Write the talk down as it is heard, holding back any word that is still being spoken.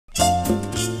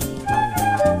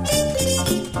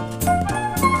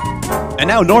And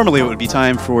now normally it would be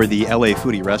time for the LA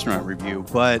Foodie Restaurant Review,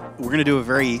 but we're going to do a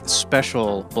very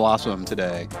special blossom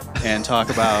today and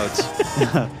talk about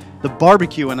the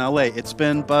barbecue in LA. It's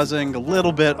been buzzing a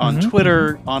little bit on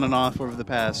Twitter on and off over the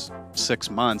past 6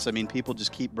 months. I mean, people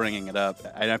just keep bringing it up.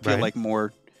 I feel like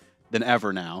more than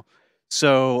ever now.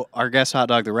 So our guest, Hot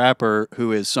Dog the Rapper,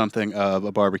 who is something of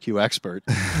a barbecue expert.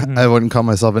 I wouldn't call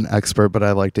myself an expert, but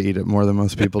I like to eat it more than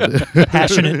most people do.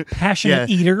 Passionate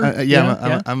eater.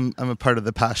 I'm a part of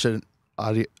the passionate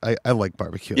audience. I like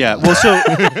barbecue. Yeah. Well, so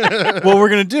what we're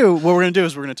gonna do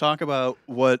is we're gonna talk about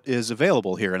what is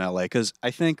available here in LA, because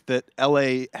I think that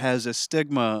LA has a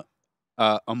stigma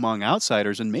among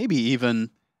outsiders and maybe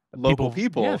even local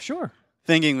people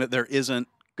thinking that there isn't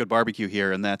good barbecue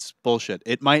here, and that's bullshit.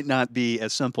 It might not be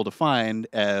as simple to find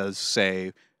as,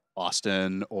 say,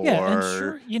 Austin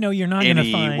or you're not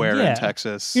anywhere in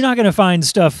Texas. You're not going to find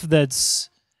stuff that's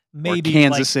maybe or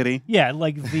Kansas City. Yeah,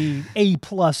 like the A+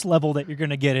 level that you're going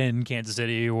to get in Kansas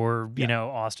City or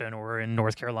Austin or in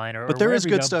North Carolina. But there is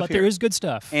good stuff here. There is good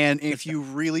stuff. And if you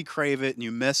really crave it and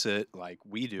you miss it, like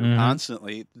we do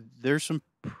constantly, there's some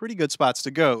pretty good spots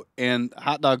to go. And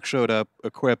Hot Dog showed up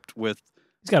equipped with.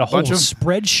 He's got a whole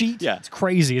spreadsheet. Yeah. It's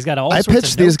crazy. He's got all sorts I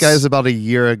pitched of these notes. guys about a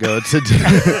year ago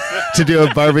to do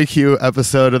a barbecue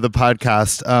episode of the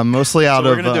podcast, mostly out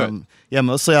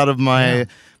of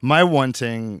my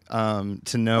wanting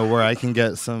to know where I can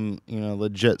get some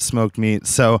legit smoked meat.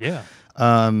 So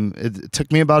it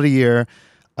took me about a year,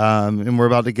 and we're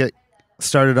about to get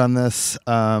started on this.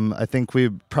 I think we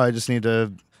probably just need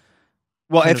to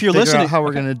if you're listening, out how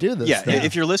we're going to do this.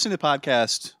 If you're listening to the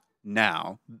podcast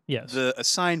now, the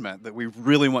assignment that we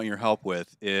really want your help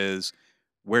with is,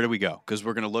 where do we go? Because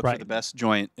we're going to look for the best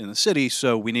joint in the city,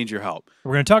 so we need your help.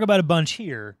 We're going to talk about a bunch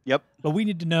here. Yep. But we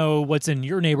need to know what's in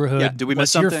your neighborhood. Yeah, did we miss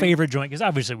what's something? Your favorite joint? Because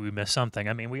obviously we missed something.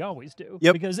 I mean, we always do.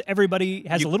 Yep. Because everybody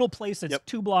has a little place that's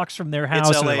 2 blocks from their house.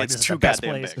 It's LA. And like, It's this is too the best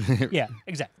goddamn place. big. Yeah,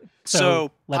 exactly.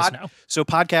 So let us know. So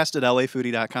podcast at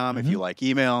lafoodie.com if you like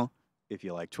email, if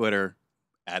you like Twitter,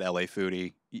 at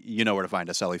LAFoodie. You know where to find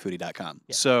us, lafoodie.com.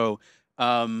 Yeah. So...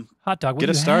 Hot Dog, what get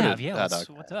do us you started. have? Yeah,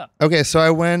 what's up? Okay, so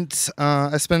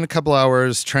I spent a couple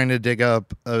hours trying to dig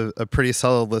up a pretty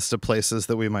solid list of places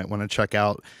that we might want to check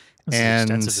out. This is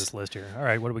extensive, this list here. All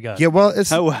right, what do we got? Yeah, well, it's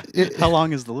how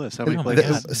long is the list? How many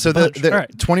places? So the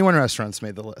 21 restaurants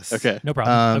made the list. Okay, no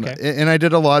problem. And I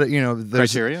did a lot of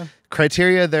there's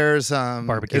criteria. There's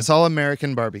barbecue. It's all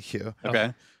American barbecue.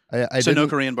 Okay, so no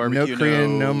Korean barbecue, no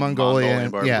Korean, no Mongolian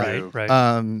barbecue.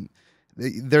 Right.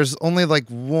 There's only like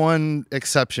one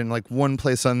exception, like one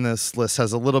place on this list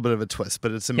has a little bit of a twist,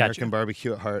 but it's American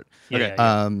barbecue at heart.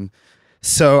 Okay.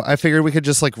 So I figured we could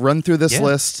just like run through this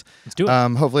list. Let's do it.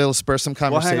 Hopefully it'll spur some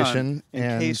conversation. Well,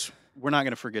 hang on. In case we're not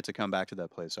going to forget to come back to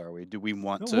that place, are we? Do we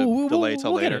want to delay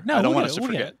till later? No, I don't want us to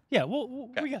forget. Yeah,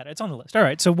 we got it. It's on the list. All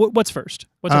right. So what's first?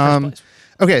 What's our first place?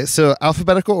 Okay, so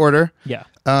alphabetical order. Yeah.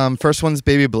 First one's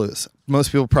Baby Blues.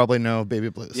 Most people probably know Baby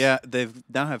Blues. Yeah, they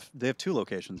have 2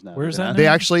 locations now. Where's that? They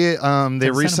actually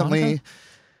they recently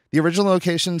the original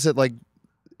locations at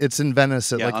it's in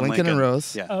Venice at Lincoln and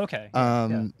Rose. Yeah. Oh, okay.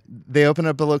 They opened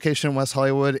up a location in West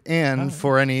Hollywood, and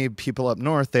for any people up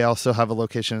north, they also have a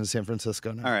location in San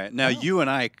Francisco now. All right. Now you and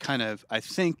I I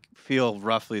think feel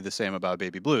roughly the same about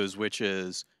Baby Blues, which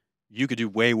is you could do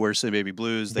way worse than Baby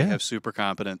Blues. They have super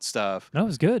competent stuff. That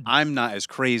was good. I'm not as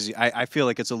crazy. I feel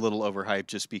like it's a little overhyped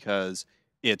just because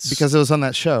it was on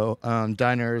that show,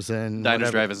 Diners,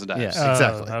 Drive-Ins, and Dives. Yeah,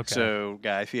 exactly. Okay. So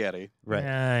Guy Fieri. Right.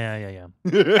 Yeah.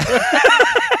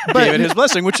 Gave it his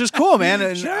blessing, which is cool, man.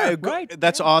 And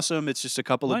that's awesome. It's just a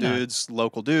couple of dudes,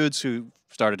 local dudes who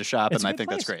started to shop, and I think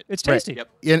that's great. It's tasty. Yep.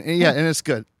 And it's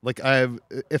good. Like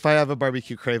if I have a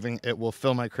barbecue craving, it will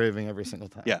fill my craving every single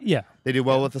time. Yeah. They do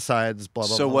well with the sides. Blah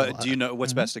blah. So blah, what blah. do you know?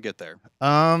 What's best to get there?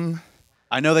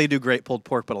 I know they do great pulled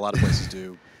pork, but a lot of places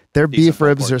do. Their beef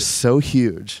ribs are so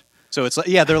huge. So it's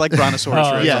they're like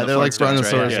brontosaurus ribs. Yeah, they're like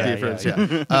brontosaurus beef ribs.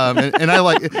 And I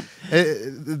like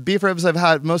beef ribs. I've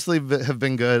had mostly have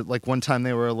been good. Like one time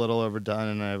they were a little overdone,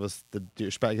 and I was the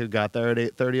douchebag who got there at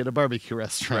 8:30 at a barbecue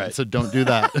restaurant. Right. So don't do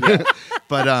that.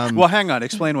 But well, hang on.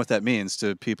 Explain what that means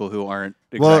to people who aren't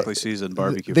exactly seasoned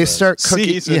barbecue. They start cooking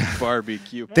seasoned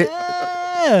barbecue.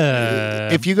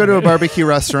 If you go to a barbecue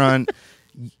restaurant,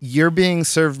 you're being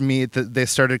served meat that they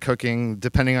started cooking,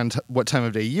 depending on what time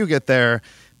of day you get there,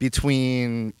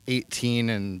 between 18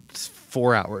 and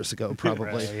 4 hours ago,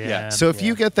 probably. Right, So if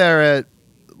you get there at,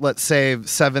 let's say,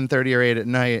 7:30 or 8 at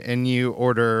night, and you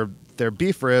order their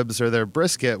beef ribs or their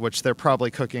brisket, which they're probably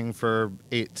cooking for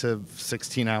 8 to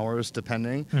 16 hours,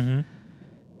 depending.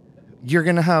 you're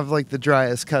gonna have like the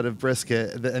driest cut of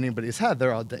brisket that anybody's had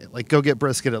there all day. Like, go get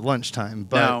brisket at lunchtime.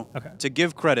 But now, to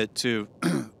give credit to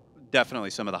definitely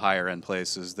some of the higher end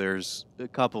places, there's a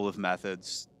couple of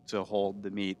methods to hold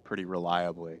the meat pretty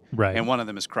reliably. Right. And one of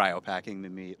them is cryopacking the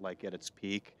meat like at its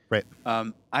peak. Right.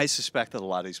 I suspect that a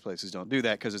lot of these places don't do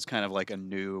that because it's kind of like a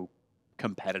new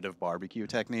competitive barbecue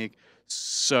technique.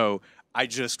 So I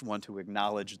just want to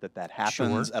acknowledge that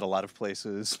happens at a lot of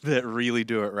places that really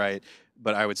do it right.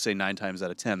 But I would say 9 times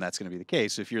out of 10, that's going to be the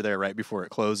case. If you're there right before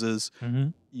it closes,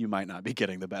 you might not be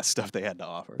getting the best stuff they had to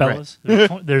offer. Fellas,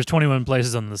 there's 21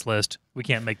 places on this list. We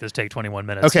can't make this take 21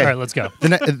 minutes. Okay. All right, let's go.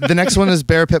 The next one is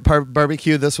Bear Pit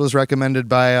Barbecue. This was recommended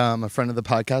by a friend of the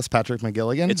podcast, Patrick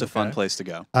McGilligan. It's a fun place to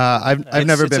go. I've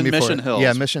never been in before. Mission Hills.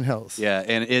 Yeah, Mission Hills. Yeah,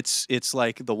 and it's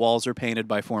like the walls are painted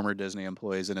by former Disney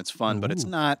employees, and it's fun, but it's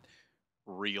not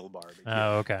real barbecue.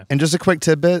 Oh, okay. And just a quick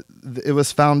tidbit, it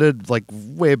was founded like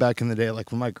way back in the day,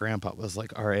 like when my grandpa was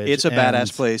like our age. It's a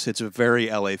badass place. It's a very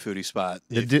LA foodie spot.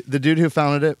 The dude who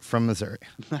founded it from Missouri.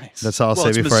 Nice. That's all I'll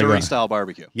say before I go. Missouri style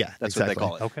barbecue. Yeah, that's exactly.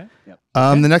 what they call it. Okay. Yep.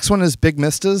 The next one is Big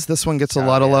Mista's. This one gets a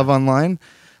lot of love online.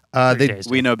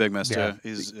 We know Big Mista.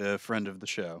 He's a friend of the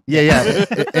show. Yeah.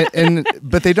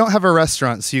 But they don't have a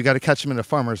restaurant, so you got to catch him at a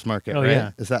farmer's market, right?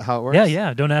 Yeah. Is that how it works?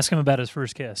 Yeah. Don't ask him about his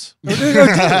first kiss.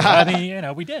 I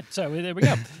mean, we did. So there we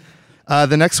go.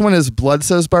 The next one is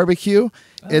Bloodso's Barbecue.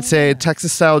 It's a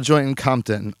Texas-style joint in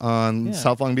Compton on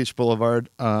South Long Beach Boulevard.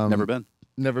 Never been.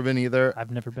 Never been either.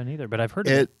 I've never been either, but I've heard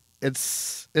of it.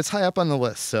 It's high up on the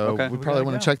list, so we probably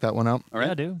want to check that one out. All right.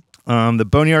 Yeah, I do. The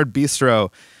Boneyard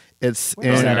Bistro. It's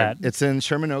It's in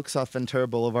Sherman Oaks off Ventura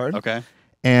Boulevard. Okay.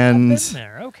 And I've been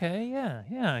there. Okay,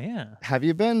 yeah. Have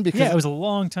you been? Because it was a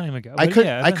long time ago.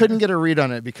 I couldn't get a read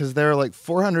on it because there are like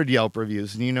 400 Yelp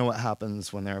reviews, and you know what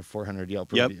happens when there are 400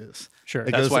 Yelp reviews. Sure.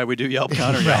 That's why we do Yelp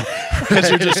counter Yelp. Because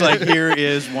you're just like, here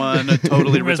is one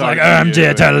totally retarded. Like, I'm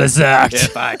totally sucked.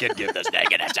 If I could give this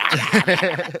negative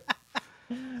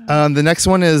The next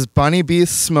one is Bonnie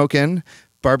B's Smokin'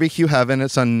 Barbecue Heaven.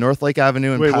 It's on North Lake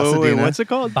Avenue in Pasadena. Wait, what's it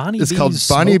called? It's called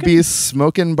Bonnie B's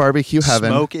Smokin' Barbecue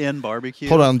Heaven. Smoke-in barbecue?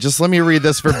 Hold on, just let me read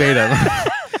this verbatim.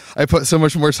 I put so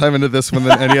much more time into this one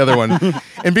than any other one.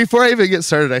 And before I even get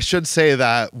started, I should say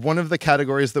that one of the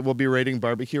categories that we'll be rating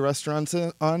barbecue restaurants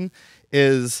on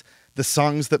is the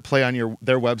songs that play on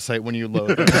their website when you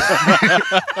load. And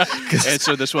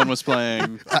so this one was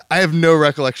playing. I have no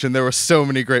recollection. There were so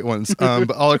many great ones,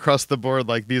 but all across the board,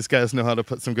 like these guys know how to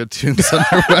put some good tunes on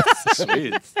their website.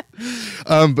 Sweet.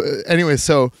 But anyway,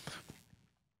 so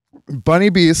Bunny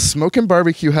B's Smokin'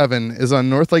 Barbecue Heaven is on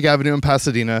North Lake Avenue in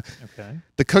Pasadena. Okay.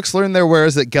 The cooks learned their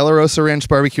wares at Gelarosa Ranch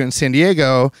Barbecue in San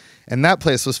Diego, and that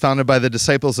place was founded by the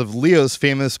disciples of Leo's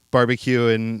famous barbecue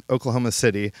in Oklahoma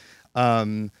City.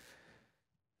 That's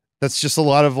just a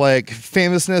lot of like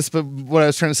famousness, but what I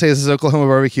was trying to say is Oklahoma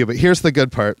barbecue. But here's the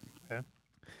good part. Okay.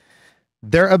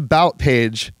 Their about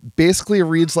page basically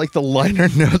reads like the liner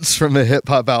notes from a hip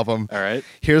hop album. All right.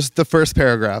 Here's the first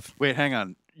paragraph. Wait, hang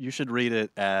on. You should read it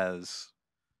as.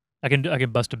 I can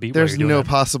bust a beat. There's no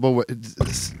possible way.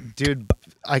 Dude,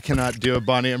 I cannot do a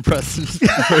Bonnie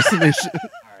impersonation. All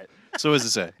right. So what does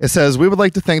it say? It says, we would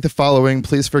like to thank the following.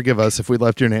 Please forgive us if we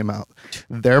left your name out.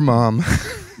 Their mom.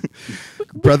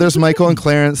 Brothers Michael and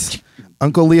Clarence,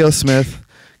 Uncle Leo Smith,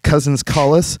 cousins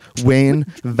Collis, Wayne,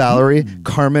 Valerie,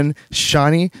 Carmen,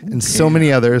 Shawnee, and so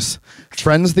many others.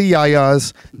 Friends the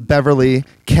Yayas, Beverly,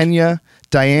 Kenya,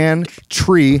 Diane,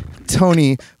 Tree,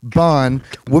 Tony, Bon,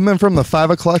 women from the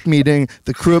 5 o'clock meeting,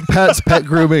 the crew of Pets, Pet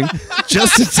Grooming,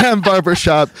 Just in Time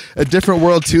Barbershop, A Different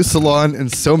World 2 Salon,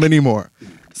 and so many more.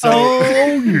 So,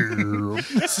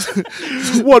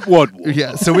 what?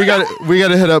 Yeah, so we got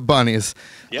to hit up Bonnie's.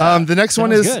 Yeah, the next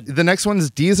one is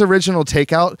Dee's Original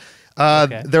Takeout.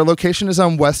 Their location is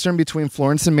on Western between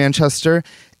Florence and Manchester.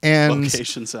 And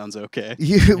location sounds okay.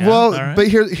 But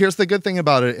here's the good thing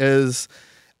about it is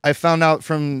I found out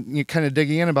from kind of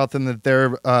digging in about them that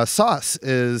their sauce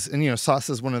is, and sauce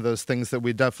is one of those things that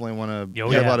we definitely want to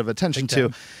pay a lot of attention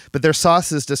to. But their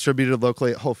sauce is distributed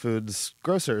locally at Whole Foods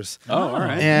grocers. Oh, all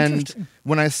right. And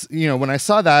when I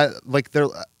saw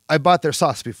that, I bought their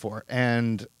sauce before,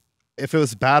 and if it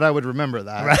was bad, I would remember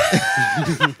that.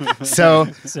 Right. so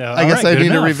I guess I need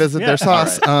to revisit their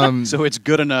sauce. Right. So it's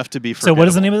good enough to be forgettable. So what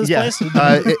is the name of this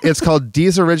place? It's called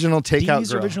Dee's Original Takeout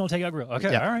Dee's Grill. Original Takeout Grill.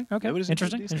 Okay, all right. Okay,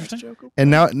 interesting. And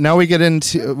now we get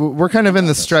into, we're kind of in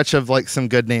the stretch of like some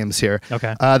good names here.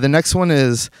 Okay. The next one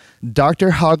is Dr.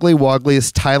 Hoggly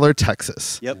Woggly's Tyler,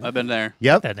 Texas. Yep, I've been there.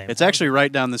 Yep. That name. It's actually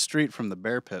right down the street from the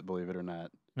Bear Pit, believe it or not.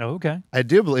 Oh, okay. I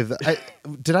do believe that.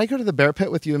 Did I go to the Bear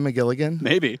Pit with you in McGilligan?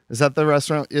 Maybe. Is that the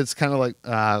restaurant? It's kind of like,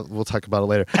 we'll talk about it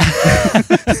later.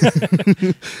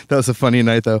 That was a funny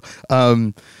night, though.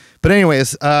 But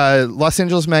anyways, Los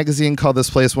Angeles Magazine called this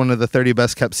place one of the 30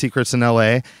 best kept secrets in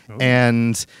LA. Oh.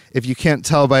 And if you can't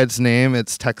tell by its name,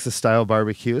 it's Texas-style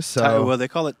barbecue. So well, they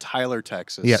call it Tyler,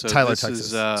 Texas. Yeah, so Tyler,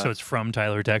 Texas. So it's from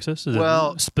Tyler, Texas? Is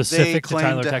it specific to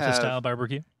Tyler, Texas-style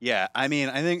barbecue? Yeah, I mean,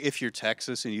 I think if you're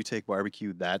Texas and you take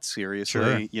barbecue that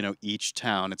seriously, each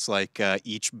town, it's like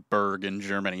each burg in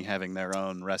Germany having their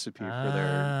own recipe for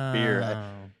their beer.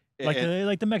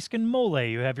 Like the Mexican mole,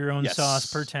 you have your own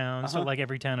sauce per town. So like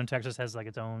every town in Texas has like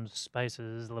its own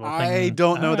spices, little things. I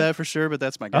don't know that for sure, but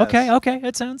that's my guess. Okay.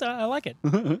 It sounds. I like it.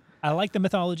 I like the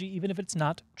mythology, even if it's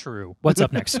not true. What's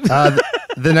up next? The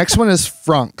next one is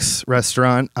Frank's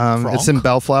restaurant. It's in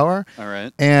Bellflower. All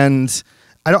right. And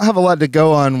I don't have a lot to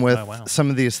go on with some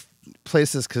of these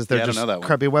places because they're just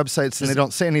crappy websites and they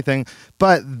don't say anything.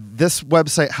 But this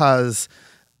website has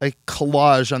a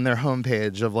collage on their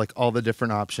homepage of like all the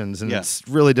different options, and it's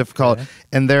really difficult. Okay.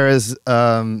 And there is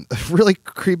a really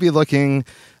creepy looking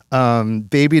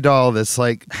baby doll that's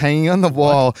like hanging on the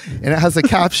wall, and it has a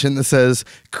caption that says,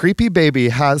 "Creepy baby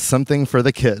has something for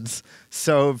the kids."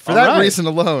 So for that reason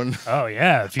alone,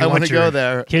 if you want to go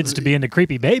there, kids to be into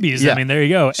creepy babies, I mean, there you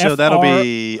go. So that'll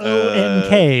be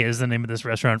FRONK is the name of this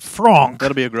restaurant. Franck.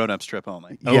 That'll be a grown-up strip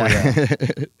only. It'll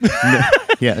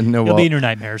be in your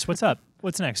nightmares. What's up?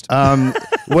 What's next?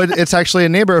 It's actually a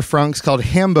neighbor of Frank's called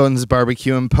Hambones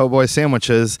Barbecue and Po' Boy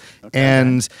Sandwiches,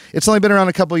 and it's only been around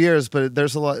a couple years, but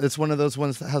there's a lot. It's one of those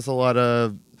ones that has a lot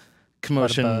of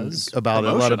commotion about it,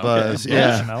 a lot of buzz. Okay.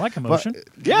 Yeah, I like commotion.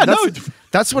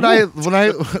 That's what when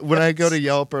I go to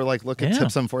Yelp or like look at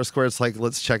tips on Foursquare, it's like,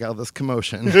 let's check out this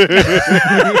commotion.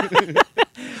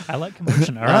 I like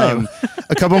commotion. All right.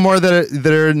 A couple more that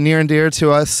are near and dear to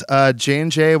us.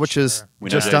 J&J, which is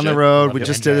just down the road. We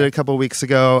just did it a couple weeks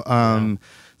ago.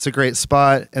 It's a great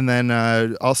spot. And then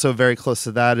also very close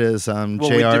to that is JR's.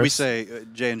 Did we say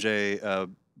J&J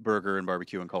Burger and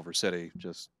Barbecue in Culver City?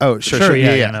 Just sure.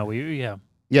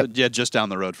 Yeah, just down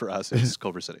the road for us is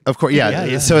Culver City. Of course,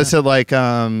 So it's like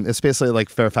it's basically like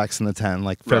Fairfax and the 10,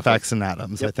 like Fairfax and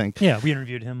Adams, I think. Yeah, we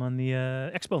interviewed him on the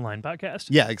Expo Line podcast.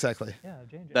 Yeah, exactly. Yeah,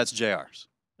 J&J. That's JR's.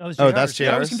 Oh, that's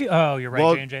JR's. Oh, you're right.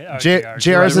 Well,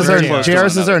 JR's is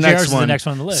our next one. The next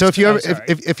one on the list. So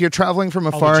if you're traveling from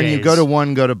afar and you go to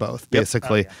one, go to both,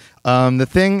 basically. The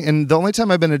thing, and the only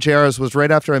time I've been to JR's was right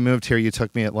after I moved here. You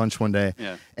took me at lunch one day,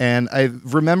 and I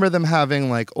remember them having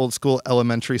like old school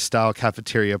elementary style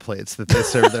cafeteria plates that they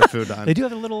serve their food on. They do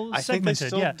have a little segmented. I think they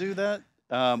still do that.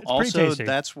 Also,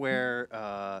 that's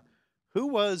where. Who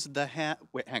was the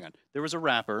wait, hang on. There was a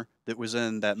rapper that was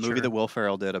in that movie that Will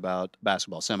Ferrell did about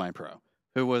basketball, Semi-Pro.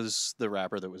 Who was the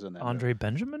rapper that was in that Andre movie?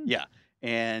 Benjamin? Yeah.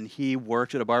 And he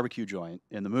worked at a barbecue joint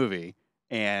in the movie,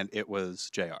 and it was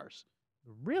JR's.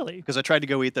 Really? Because I tried to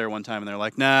go eat there one time, and they're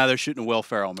like, nah, they're shooting a Will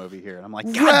Ferrell movie here. And I'm like,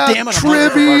 God damn it, I'm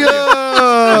trivia!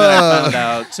 and then I found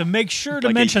out. So make sure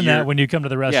to mention that when you come to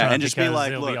the restaurant. Yeah, and just be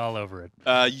like, they'll look, be all over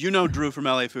it. You know Drew from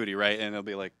LA Foodie, right? And they'll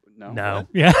be like, no. What?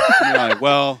 Yeah. And you're like,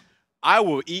 well, I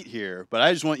will eat here, but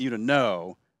I just want you to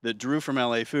know that Drew from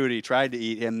LA Foodie tried to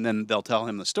eat, and then they'll tell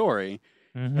him the story,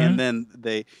 and then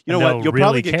they, what, you'll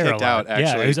probably get kicked out.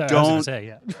 Actually,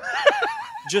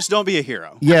 just don't be a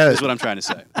hero. Yeah, is what I'm trying to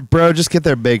say, bro. Just get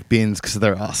their baked beans because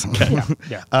they're awesome.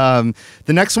 The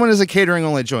next one is a catering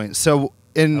only joint. So.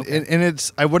 And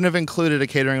it's I wouldn't have included a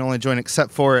catering only joint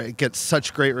except for it gets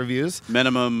such great reviews.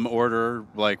 Minimum order,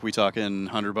 like we talking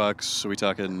 $100? Are we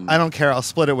talking? I don't care. I'll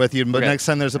split it with you. But next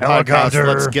time there's a podcast,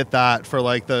 let's get that for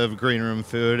like the green room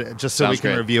food, just so we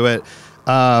can review it.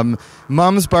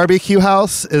 Mom's Barbecue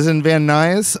House is in Van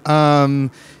Nuys.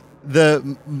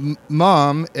 The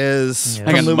mom is from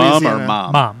Louisiana. Mom or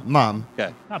mom? Mom.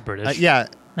 Okay. Not British. Yeah.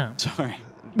 No. Sorry.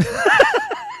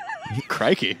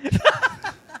 Crikey.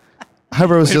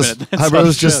 Hyber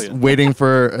was just waiting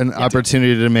for an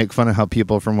opportunity to make fun of how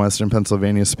people from Western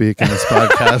Pennsylvania speak in this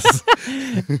podcast.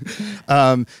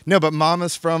 No, but Mom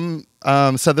is from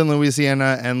Southern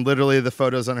Louisiana, and literally the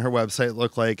photos on her website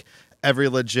look like every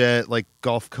legit like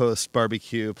Gulf Coast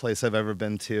barbecue place I've ever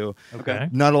been to. Okay.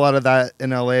 Not a lot of that in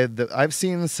LA that I've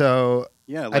seen, so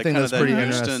yeah, like I think that's pretty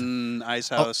interesting. Ice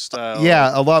House style.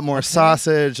 Yeah, a lot more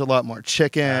sausage, a lot more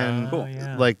chicken,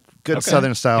 like good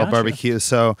Southern style barbecue.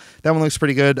 So that one looks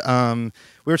pretty good. We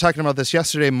were talking about this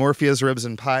yesterday. Morphea's Ribs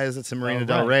and Pies. It's in Marina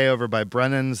Del Rey over by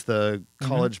Brennan's, the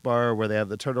college bar where they have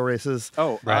the turtle races.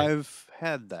 Oh, I've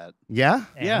had that. Yeah?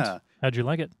 And yeah. How'd you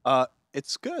like it?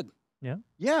 It's good. Yeah?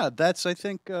 Yeah, that's, I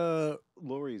think,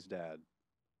 Lori's dad.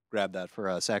 grabbed that for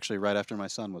us actually right after my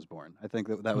son was born. I think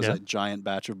that was a giant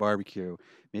batch of barbecue.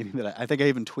 Maybe I think I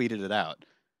even tweeted it out.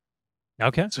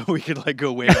 Okay. So we could like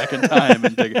go way back in time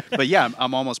and dig it. But yeah,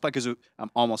 I'm almost positive.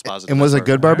 And was it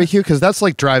good barbecue? Because that's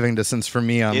like driving distance for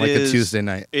me on a Tuesday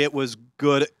night. It was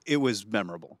good. It was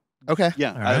memorable. Okay.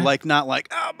 Yeah. I like not like,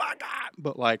 oh my God,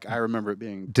 but like I remember it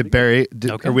being. Did Barry?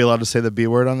 Are we allowed to say the B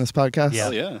word on this podcast?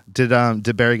 Yeah. Yeah.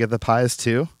 Did Barry get the pies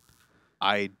too?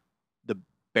 The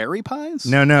berry pies?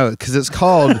 No, because it's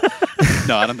called.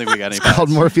 No, I don't think we got any. It's called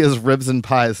Morpheus Ribs and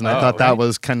Pies, and I thought that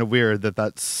was kind of weird.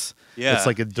 That's. Yeah, it's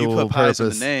like a dual you put pies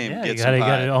purpose. In the name. Yeah, get you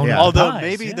gotta own yeah. Although pies,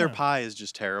 maybe their pie is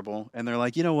just terrible, and they're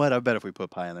like, you know what? I bet if we put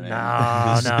pie in the name, No.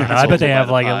 I bet they have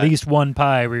like at least one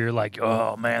pie where you're like,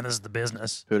 oh man, this is the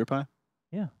business. Pooter pie.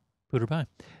 Yeah, pooter pie.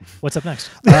 What's up next?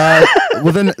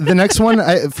 Well, then the next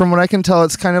one, from what I can tell,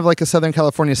 it's kind of like a Southern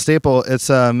California staple. It's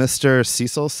Mr.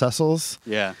 Cecil's.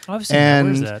 Yeah, I've seen that.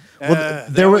 Where's that? Well,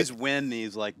 they always win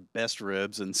these like best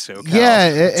ribs and SoCal.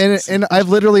 Yeah, and I've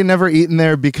literally never eaten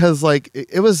there because like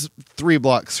it was 3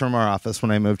 blocks from our office when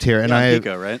I moved here, and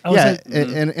Pico, right?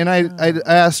 And I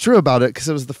asked Drew about it because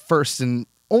it was the first and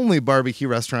only barbecue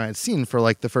restaurant I'd seen for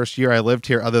like the first year I lived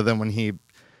here, other than when he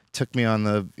took me on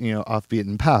the off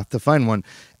beaten path to find one.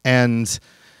 And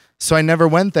so I never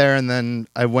went there, and then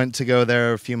I went to go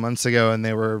there a few months ago, and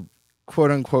they were quote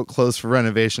unquote closed for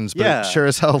renovations, but it sure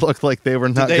as hell looked like they were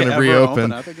not going to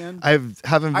reopen. Open up again?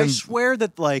 I swear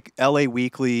that like LA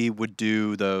Weekly would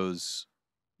do those,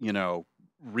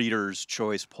 readers'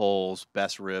 choice polls,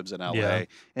 best ribs in LA,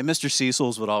 and Mr.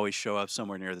 Cecil's would always show up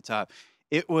somewhere near the top.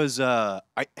 It was I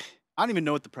don't even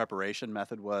know what the preparation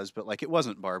method was, but like it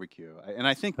wasn't barbecue, and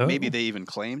I think maybe they even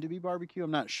claimed to be barbecue.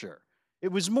 I'm not sure.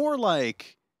 It was more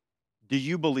like, do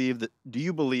you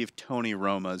believe Tony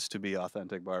Roma's to be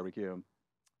authentic barbecue?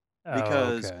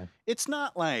 Because it's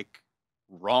not like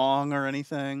wrong or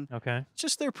anything. Okay. It's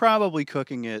just they're probably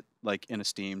cooking it like in a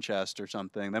steam chest or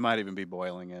something. They might even be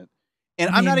boiling it. And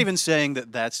I'm not even saying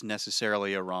that that's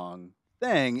necessarily a wrong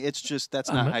thing. It's just that's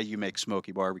not how you make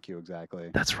smoky barbecue exactly.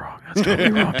 That's wrong. That's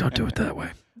totally wrong. Don't do it that way.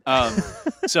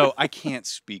 So I can't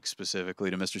speak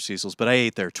specifically to Mr. Cecil's, but I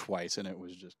ate there twice and it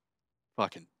was just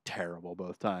fucking terrible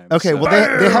both times. Okay, well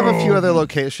they have a few other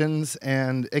locations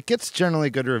and it gets generally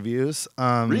good reviews.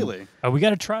 Really? Oh, we got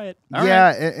to try it. All yeah,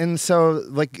 right. And so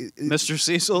like Mr.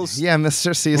 Cecil's. Yeah,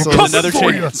 Mr. Cecil's. Another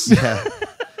chance. Yeah.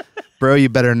 Bro, you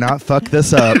better not fuck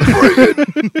this up.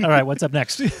 All right, what's up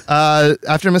next?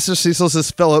 After Mr. Cecil's is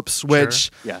Phillips,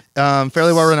 which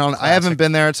fairly well renowned. I haven't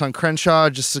been there. It's on Crenshaw,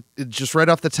 just right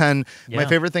off the 10. Yeah. My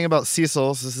favorite thing about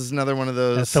Cecil's, this is another one of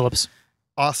those Phillips.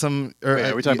 Awesome. Wait,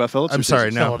 are we talking about Phillips? I'm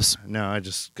sorry, no. Phillips. No, I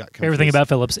just got confused. Everything about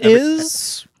Phillips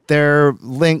is their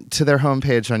link to their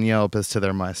homepage on Yelp is to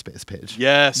their MySpace page.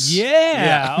 Yes.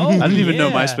 Yeah. Oh, I didn't even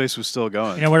know MySpace was still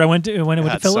going. You know where I went to when I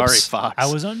went to Phillips? Sorry, Fox.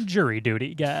 I was on jury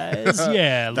duty, guys.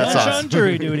 Yeah, That's lunch awesome. on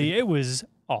jury duty. It was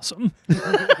awesome.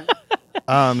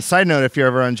 Side note, if you're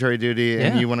ever on jury duty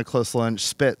and you want a close lunch,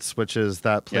 Spitz, which is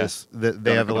that place, that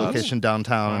they have a location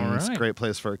downtown, and it's a great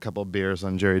place for a couple of beers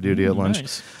on jury duty at lunch.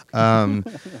 Nice.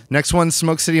 Next one,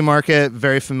 Smoke City Market.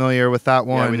 Very familiar with that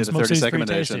one. Yeah, we did a Smoke 30 City's second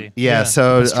pretty recommendation. tasty. Yeah,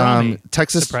 so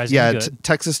Texas,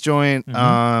 Texas joint.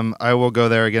 Mm-hmm. I will go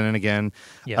there again and again.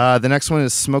 Yeah. The next one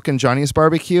is Smokin' Johnny's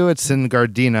Barbecue. It's in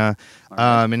Gardena.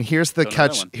 And here's the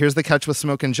catch. Here's the catch with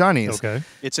Smokin' Johnny's. Okay.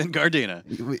 It's in Gardena.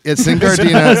 It's in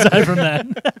Gardena. Aside from that.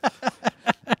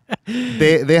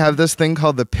 They have this thing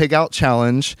called the Pig Out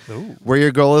Challenge, where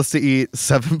your goal is to eat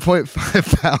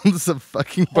 7.5 pounds of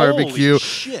fucking barbecue. Holy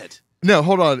shit. No,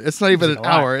 hold on. It's not even an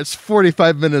hour. It's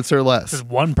 45 minutes or less. Just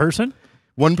one person?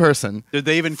 One person. Did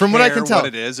they even From care what I can tell, what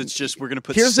it is? It's just we're going to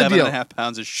put here's the deal. 7.5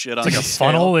 pounds of shit on It's like a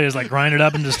funnel. They just like grind it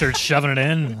up and just start shoving it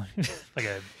in. Like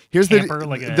a Here's camper,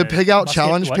 like the Pig Out musket,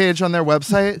 Challenge page on their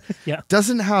website. Yeah.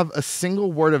 Doesn't have a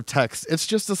single word of text. It's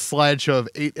just a slideshow of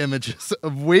 8 images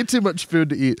of way too much food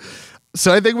to eat.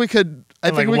 So I think we could.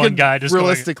 I think we could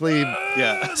realistically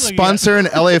sponsor an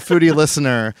LA foodie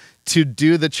listener to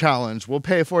do the challenge. We'll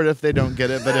pay for it if they don't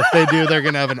get it, but if they do, they're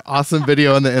gonna have an awesome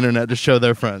video on the internet to show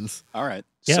their friends. All right.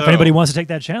 Yeah, so, if anybody wants to take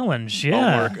that challenge,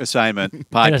 homework assignment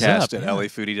podcast at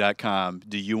lafoodie.com.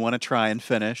 Do you want to try and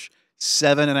finish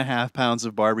 7.5 pounds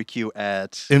of barbecue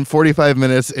in 45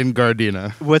 minutes in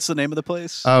Gardena? What's the name of the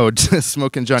place? Oh,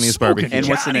 Smokin' Johnny's Barbecue. And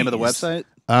what's the name of the website?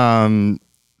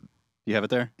 You have it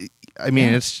there? I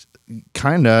mean, it's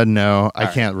kinda I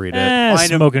can't read it. Find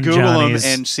Smokin' Google Johnny's.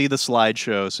 them and see the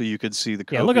slideshow so you could see the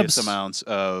copious amounts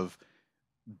of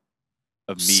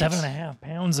meat. 7.5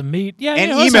 pounds of meat. Yeah,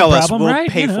 and that's email no us. problem, We'll right?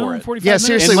 pay for it. 45 Yeah, minutes.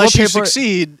 seriously. Unless we'll you pay for it.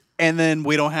 succeed And then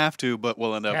we don't have to, but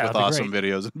we'll end up with awesome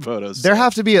videos and photos. There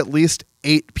have to be at least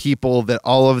 8 people that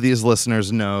all of these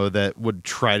listeners know that would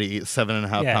try to eat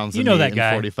 7.5 pounds of meat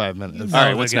in 45 minutes. All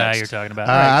right, what's the guy you're talking about?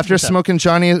 After Smoking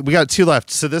Johnny, we got 2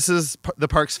 left. So this is the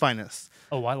Park's finest.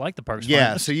 Oh, I like the Park's finest.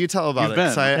 finest. So you tell about it.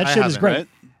 That shit is great. Right?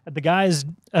 The guy's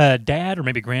dad, or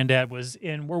maybe granddad, was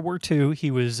in World War II. He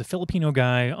was a Filipino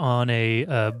guy on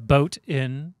a boat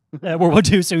in World War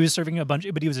II. So he was serving but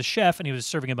he was a chef and he was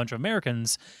serving a bunch of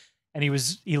Americans. And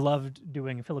he loved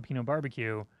doing Filipino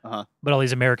barbecue. But all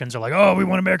these Americans are like, oh, we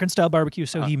want American style barbecue.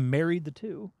 So he married the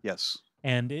 2. Yes.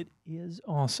 And it is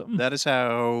awesome. That is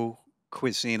how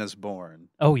cuisine is born.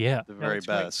 Oh, yeah. The very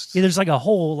best. Yeah, there's like a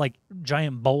whole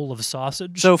giant bowl of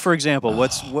sausage. So, for example,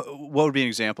 what would be an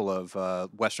example of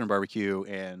Western barbecue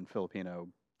and Filipino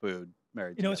food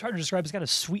married together? It's hard to describe. It's got a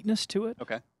sweetness to it.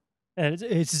 Okay.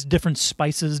 It's different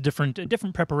spices, different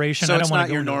preparation. So it's not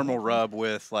your normal rub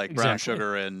with brown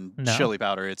sugar and chili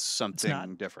powder. It's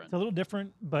something different. It's a little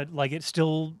different, but it's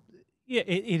still,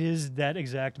 it is that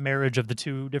exact marriage of the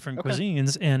 2 different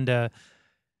cuisines. And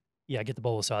get the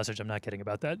bowl of sausage. I'm not kidding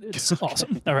about that. It's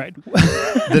awesome. All right.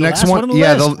 The next one,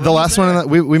 the last one,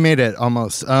 we made it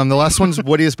almost. The last one's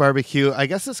Woody's Barbecue. I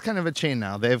guess it's kind of a chain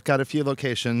now. They've got a few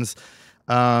locations.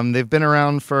 They've been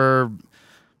around for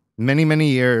many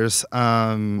years.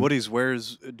 Woody's,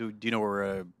 do you know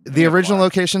where? The original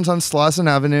location's on Slauson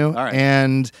Avenue,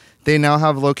 and they now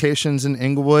have locations in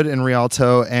Inglewood and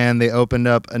Rialto, and they opened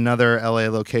up another LA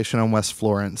location on West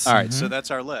Florence. All right, so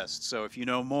that's our list. So if you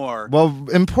know more. Well,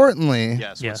 importantly,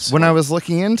 yes. When I was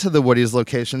looking into the Woody's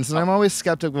locations, and I'm always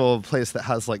skeptical of a place that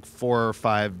has 4 or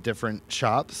 5 different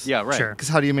shops. Yeah, right. Because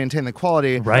how do you maintain the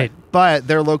quality? Right. But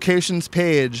their locations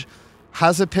page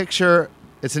has a picture,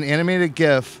 it's an animated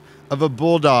GIF of a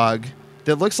bulldog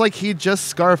that looks like he just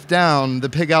scarfed down the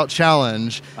Pig Out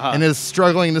Challenge and is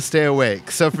struggling to stay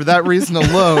awake. So for that reason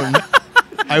alone,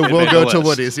 I will go to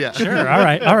Woody's. Yeah. Sure.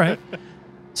 All right.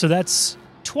 So that's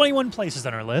 21 places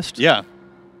on our list. Yeah.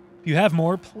 If you have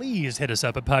more, please hit us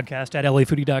up at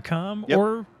podcast@lafoodie.com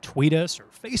or tweet us or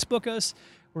Facebook us.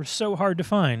 We're so hard to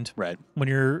find when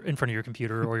you're in front of your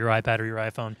computer or your iPad or your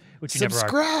iPhone, which you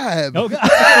Subscribe. Never are. Oh, God.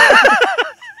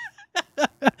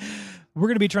 We're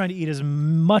going to be trying to eat as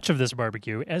much of this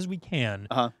barbecue as we can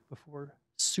before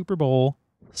Super Bowl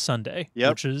Sunday,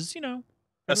 which is,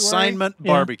 assignment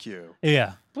barbecue.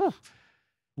 Yeah.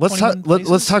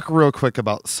 Let's talk real quick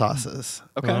about sauces.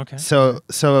 Okay. So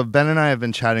Ben and I have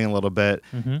been chatting a little bit,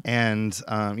 and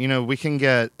we can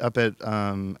get up at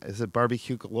is it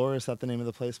Barbecue Galore? Is that the name of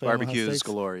the place? Barbecues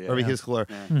Galore. Yeah. Barbecues Galore.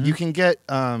 Yeah. You can get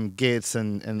Gates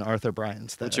and Arthur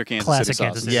Bryant's. That's your classic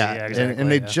Kansas City. Yeah, exactly. And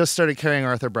they just started carrying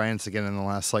Arthur Bryant's again in the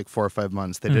last 4 or 5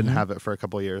 months. They didn't have it for a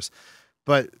couple of years,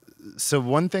 but. So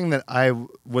one thing that I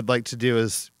would like to do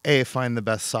is A, find the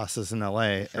best sauces in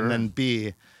LA, and then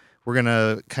B, we're going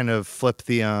to kind of flip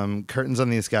the curtains on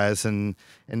these guys and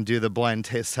do the blind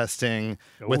taste testing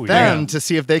with them to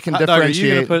see if they can differentiate. Are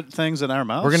you going to put things in our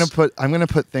mouths? I'm going to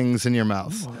put things in your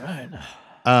mouth. All right.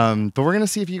 But we're going to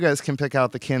see if you guys can pick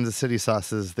out the Kansas City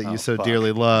sauces that you so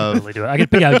dearly love. Totally do it. I can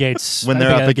pick out Gates. When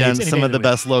they're up against some of the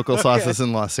best local sauces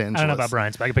in Los Angeles. I don't know about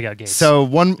Brian's, but I can pick out Gates. So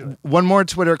one more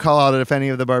Twitter call out if any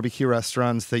of the barbecue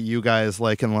restaurants that you guys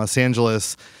like in Los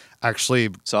Angeles actually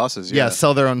sauces,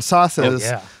 sell their own sauces. Oh,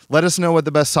 yeah. Let us know what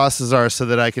the best sauces are so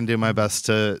that I can do my best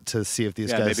to see if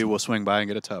these guys. Maybe we'll swing by and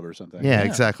get a tub or something. Yeah,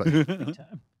 exactly.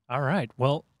 All right.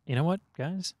 Well, you know what,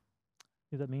 guys?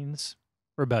 That means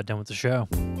we're about done with the show.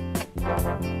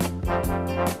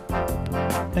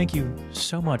 Thank you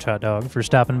so much, Hot Dog, for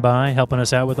stopping by, helping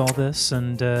us out with all this,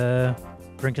 and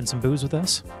drinking some booze with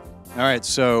us. All right.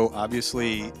 So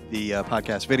obviously the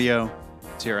podcast video.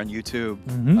 Here on YouTube.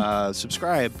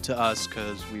 Subscribe to us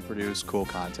because we produce cool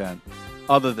content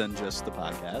other than just the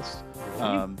podcast.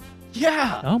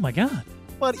 Yeah. Oh my God.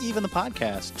 But even the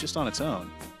podcast, just on its own,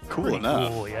 cool Pretty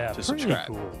enough cool, yeah. to Pretty subscribe.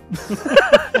 Cool.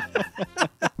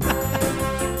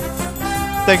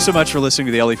 Thanks so much for listening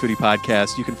to the LA Foodie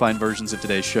Podcast. You can find versions of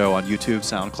today's show on YouTube,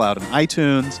 SoundCloud, and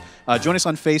iTunes. Join us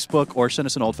on Facebook or send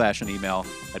us an old-fashioned email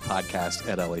at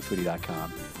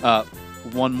podcast@lafoodie.com.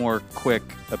 One more quick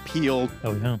appeal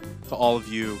to all of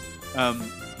you.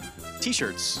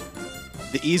 T-shirts.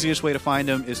 The easiest way to find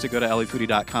them is to go to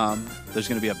lafoodie.com. There's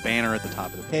going to be a banner at the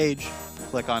top of the page.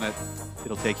 Click on it.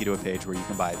 It'll take you to a page where you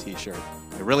can buy a T-shirt.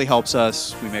 It really helps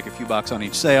us. We make a few bucks on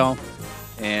each sale,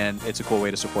 and it's a cool way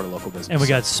to support a local business. And we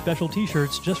got special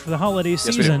T-shirts just for the holiday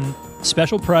season. Yes, we do.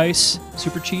 Special price,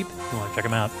 super cheap. You want to check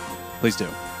them out? Please do.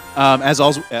 As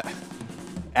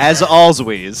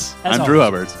always, I'm Drew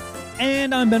Hubbard.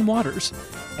 And I'm Ben Waters.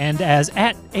 And as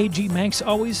at AG Manx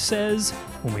always says,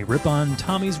 when we rip on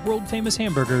Tommy's world-famous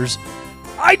hamburgers,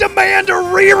 I demand a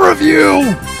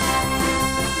re-review!